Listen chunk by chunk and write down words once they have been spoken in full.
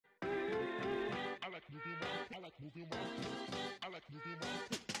Hey,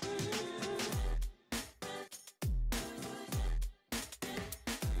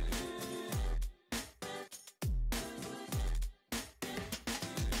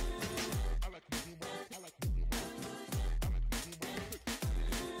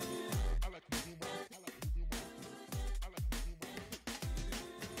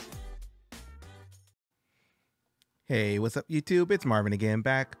 what's up YouTube? It's Marvin again,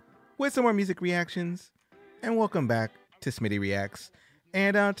 back with some more music reactions, and welcome back to Smitty Reacts.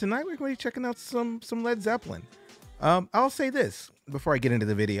 And tonight we're going to be checking out some Led Zeppelin. I'll say this before I get into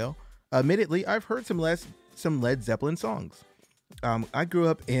the video. Admittedly, I've heard some Led Zeppelin songs. I grew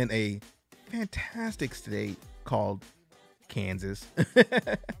up in a fantastic state called Kansas.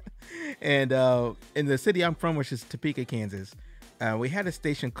 And in the city I'm from, which is Topeka, Kansas, we had a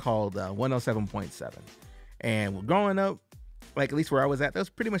station called 107.7. And growing up, like at least where I was at, that was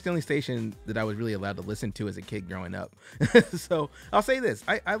pretty much the only station that I was really allowed to listen to as a kid growing up. So I'll say this,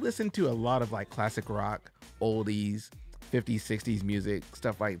 I listened to a lot of like classic rock, oldies, 50s, 60s music,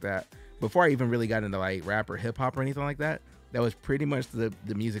 stuff like that. Before I even really got into like rap or hip hop or anything like that, that was pretty much the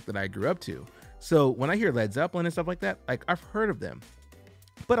music that I grew up to. So when I hear Led Zeppelin and stuff like that, like I've heard of them.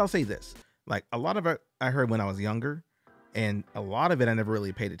 But I'll say this, like a lot of it I heard when I was younger, and a lot of it I never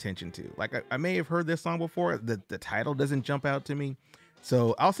really paid attention to. Like I may have heard this song before, the title doesn't jump out to me.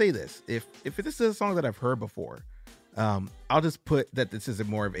 So I'll say this, if this is a song that I've heard before, I'll just put that this is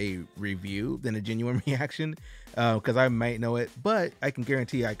more of a review than a genuine reaction, because I might know it, but I can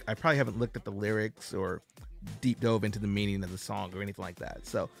guarantee I probably haven't looked at the lyrics or deep dove into the meaning of the song or anything like that.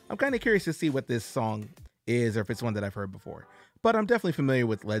 So I'm kind of curious to see what this song is, or if it's one that I've heard before. But I'm definitely familiar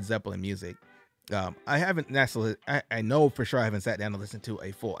with Led Zeppelin music. I haven't necessarily, I know for sure I haven't sat down to listen to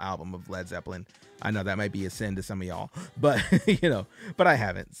a full album of Led Zeppelin. I know that might be a sin to some of y'all, but you know, but I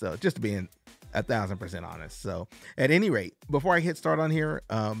haven't. So just being 1000% honest. So at any rate, before I hit start on here,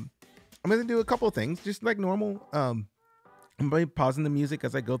 I'm going to do a couple of things just like normal. I'm going to be pausing the music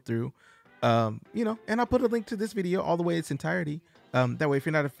as I go through, you know, and I'll put a link to this video all the way its entirety. That way, if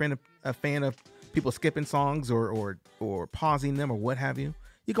you're not a fan of people skipping songs or pausing them or what have you,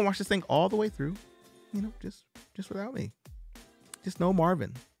 you can watch this thing all the way through, you know, just without me. Just no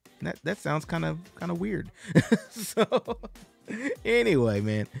Marvin. That sounds kind of weird. So anyway,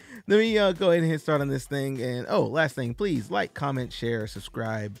 man, let me go ahead and hit start on this thing. And oh, last thing, please like, comment, share,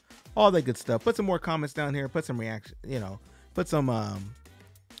 subscribe, all that good stuff. Put some more comments down here. Put some reaction, you know, put some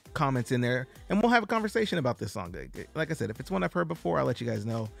comments in there, and we'll have a conversation about this song. Like I said, if it's one I've heard before, I'll let you guys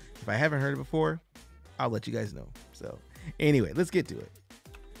know. If I haven't heard it before, I'll let you guys know. So anyway, let's get to it.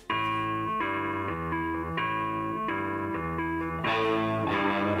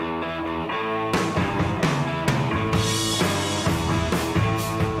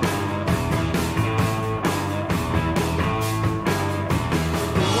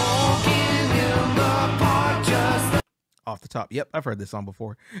 Off the top, yep, I've heard this song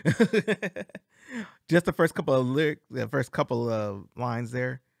before. Just the first couple of lyrics, the first couple of lines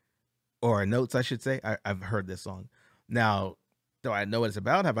there, or notes, I should say. I've heard this song. Now, do I know what it's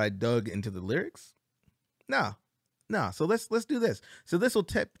about? Have I dug into the lyrics? No. So let's do this. So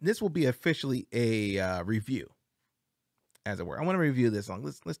this will be officially a review, as it were. I want to review this song.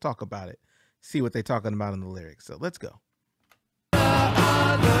 Let's talk about it. See what they're talking about in the lyrics. So let's go.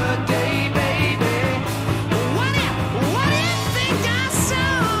 Other day, baby.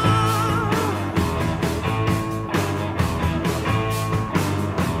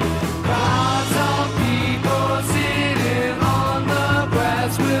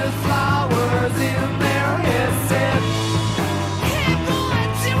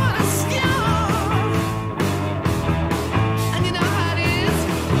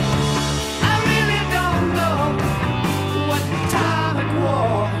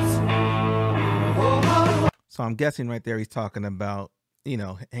 So I'm guessing right there he's talking about, you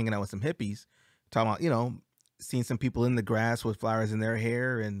know, hanging out with some hippies, talking about, you know, seeing some people in the grass with flowers in their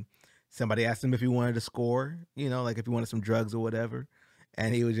hair, and somebody asked him if he wanted to score, you know, like if he wanted some drugs or whatever.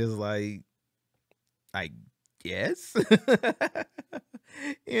 And he was just like, I guess,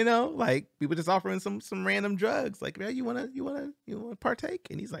 you know, like people just offering some random drugs. Like, man, you wanna partake?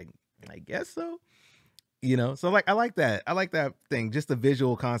 And he's like, I guess so. You know, so like, I like that thing, just the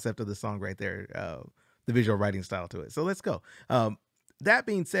visual concept of the song right there. The visual writing style to it. So let's go. That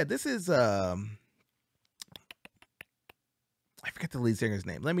being said, this is I forget the lead singer's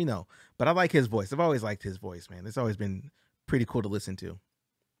name. Let me know. But I like his voice. I've always liked his voice, man. It's always been pretty cool to listen to.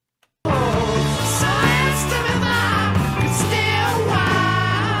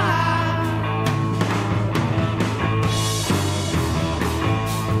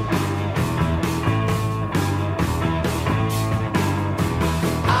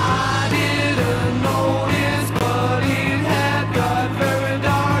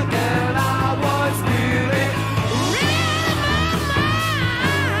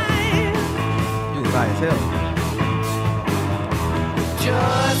 tell.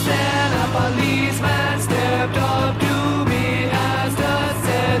 Just then a policeman stepped up to me as the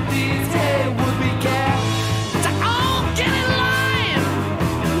said these hey would be kept to all get in line,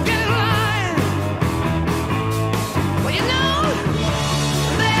 get in line. Well, you know,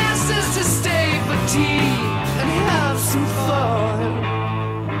 they asked us to stay for tea and have some fun.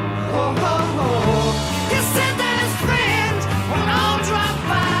 Oh, oh, oh. He said that his friends would all drop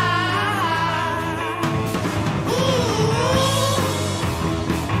by.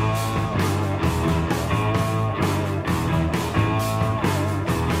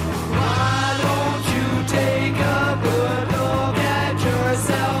 Why don't you take a good look at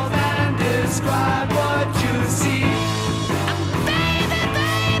yourself and describe what you see? Baby,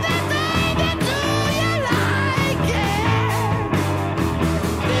 baby, baby, do you like it?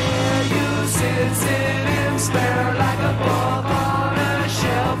 There you sit, sitting spare like a bug on a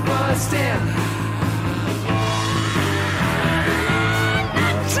shelf, busting.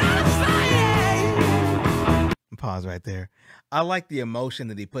 Not trying to fight. Pause right there. I like the emotion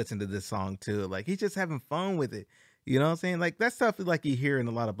that he puts into this song too. Like he's just having fun with it. You know what I'm saying? Like that stuff is like you hear in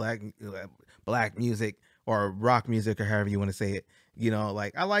a lot of black music or rock music or however you want to say it. You know,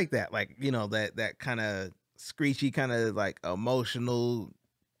 like I like that. Like, you know, that kind of screechy, kind of like emotional.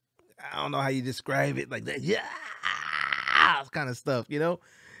 I don't know how you describe it, like that, yeah, kind of stuff, you know,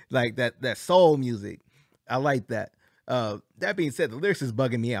 like that soul music. I like that. That being said, the lyrics is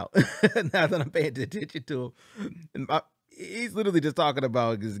bugging me out now that I'm paying attention to him. And he's literally just talking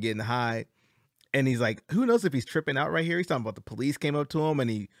about just getting high, and he's like, who knows if he's tripping out right here? He's talking about the police came up to him, and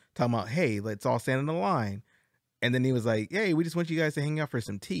he talking about, hey, let's all stand in the line, and then he was like, hey, we just want you guys to hang out for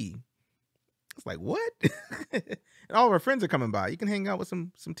some tea. It's like, what? And all of our friends are coming by. You can hang out with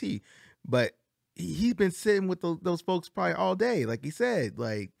some tea. But he's been sitting with those folks probably all day. Like he said,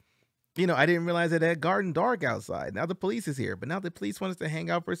 like, you know, I didn't realize that it had gotten dark outside. Now the police is here. But now the police want us to hang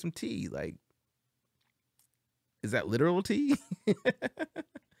out for some tea. Like, is that literal tea?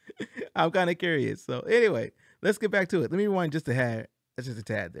 I'm kind of curious. So anyway, let's get back to it. Let me rewind just a tad. That's just a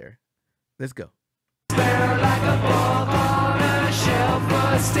tad there. Let's go. Spare like a bug on a shelf,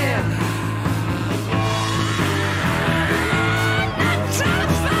 busting.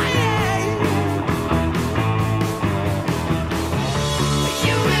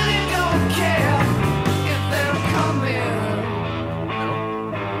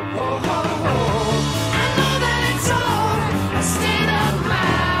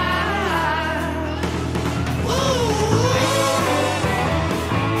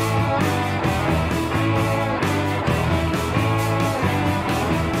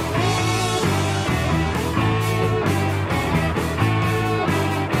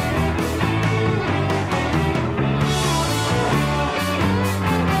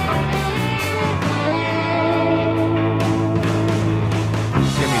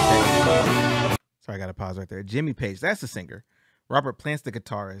 I got to pause right there. Jimmy Page, that's the singer. Robert Plant's the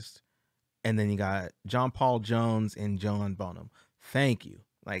guitarist. And then you got John Paul Jones and John Bonham. Thank you.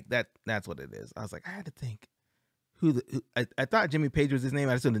 Like that's what it is. I was like, I had to think I thought Jimmy Page was his name.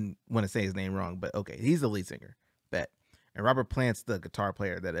 I just didn't want to say his name wrong, but okay. He's the lead singer. Bet. And Robert Plant's the guitar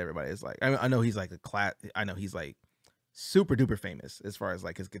player that everybody is like. I know he's like I know he's like super duper famous as far as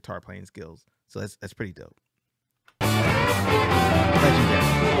like his guitar playing skills. So that's pretty dope. Legendary.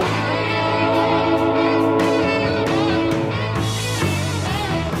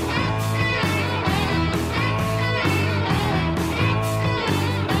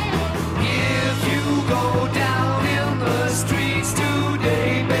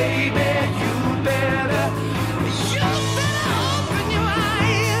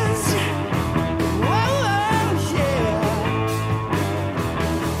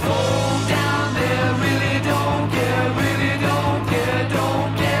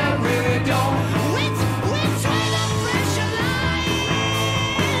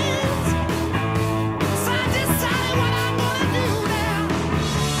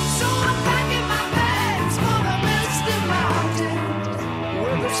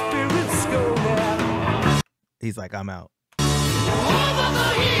 He's like, I'm out. Over the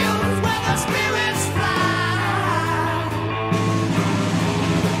hills where the spirits fly.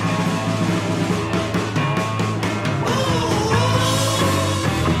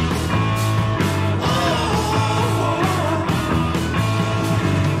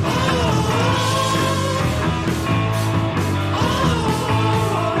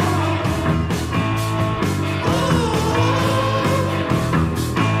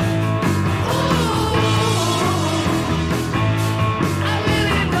 I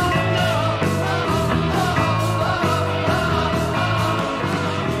really don't know.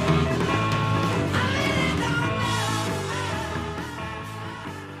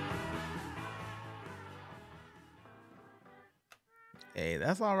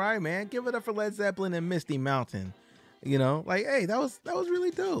 That's all right, man. Give it up for Led Zeppelin and Misty Mountain. You know, like, hey, that was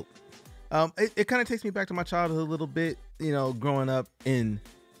really dope. It kind of takes me back to my childhood a little bit, you know, growing up in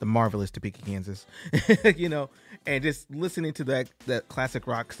the marvelous Topeka, Kansas, you know, and just listening to that classic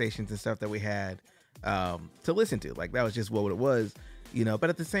rock stations and stuff that we had to listen to. Like, that was just what it was, you know. But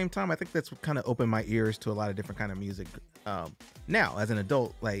at the same time, I think that's what kind of opened my ears to a lot of different kind of music. Now, as an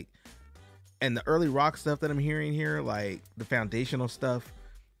adult, like, and the early rock stuff that I'm hearing here, like the foundational stuff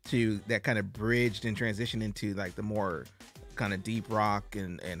to that kind of bridged and transitioned into like the more kind of deep rock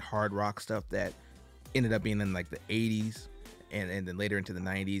and hard rock stuff that ended up being in like the 80s and then later into the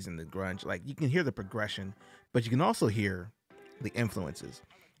 90s and the grunge. Like, you can hear the progression, but you can also hear the influences.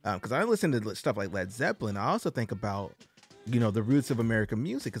 Because I listen to stuff like Led Zeppelin, I also think about, you know, the roots of American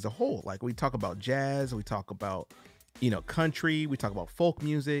music as a whole. Like, we talk about jazz, we talk about, you know, country, we talk about folk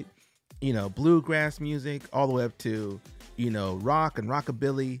music, you know, bluegrass music, all the way up to, you know, rock and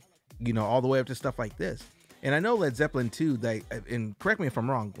rockabilly, you know, all the way up to stuff like this. And I know Led Zeppelin too, they, and correct me if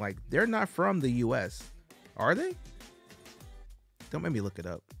I'm wrong, like, they're not from the US, are they? Don't make me look it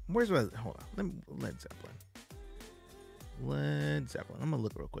up. Where's Led? Hold on. Led Zeppelin. Led Zeppelin. I'm gonna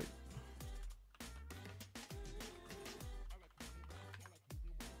look real quick.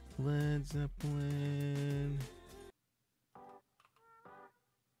 Led Zeppelin.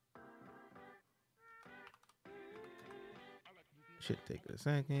 Should take a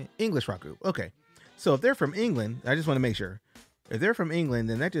second. English rock group. Okay. So if they're from England, I just want to make sure. If they're from England,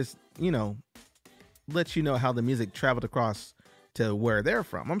 then that just, you know, lets you know how the music traveled across to where they're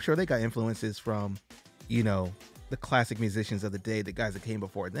from. I'm sure they got influences from, you know, the classic musicians of the day, the guys that came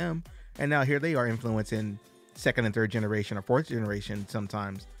before them. And now here they are influencing second and third generation or fourth generation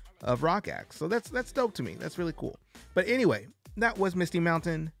sometimes of rock acts. So that's dope to me. That's really cool. But anyway, that was Misty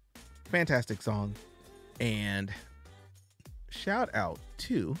Mountain. Fantastic song. And shout out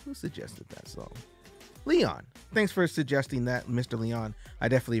to who suggested that song? Leon. Thanks for suggesting that, Mr. Leon. I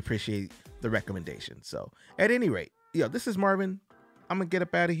definitely appreciate the recommendation. So at any rate, yo, this is Marvin. I'm gonna get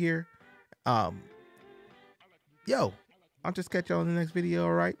up out of here. Yo, I'll just catch y'all in the next video,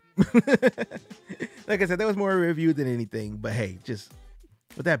 all right? Like I said, that was more a review than anything, but hey, just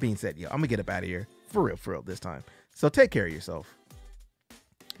with that being said, yo, I'm gonna get up out of here for real this time. So take care of yourself.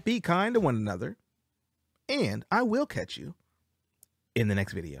 Be kind to one another, and I will catch you in the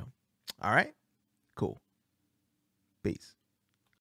next video. All right? Cool. Peace.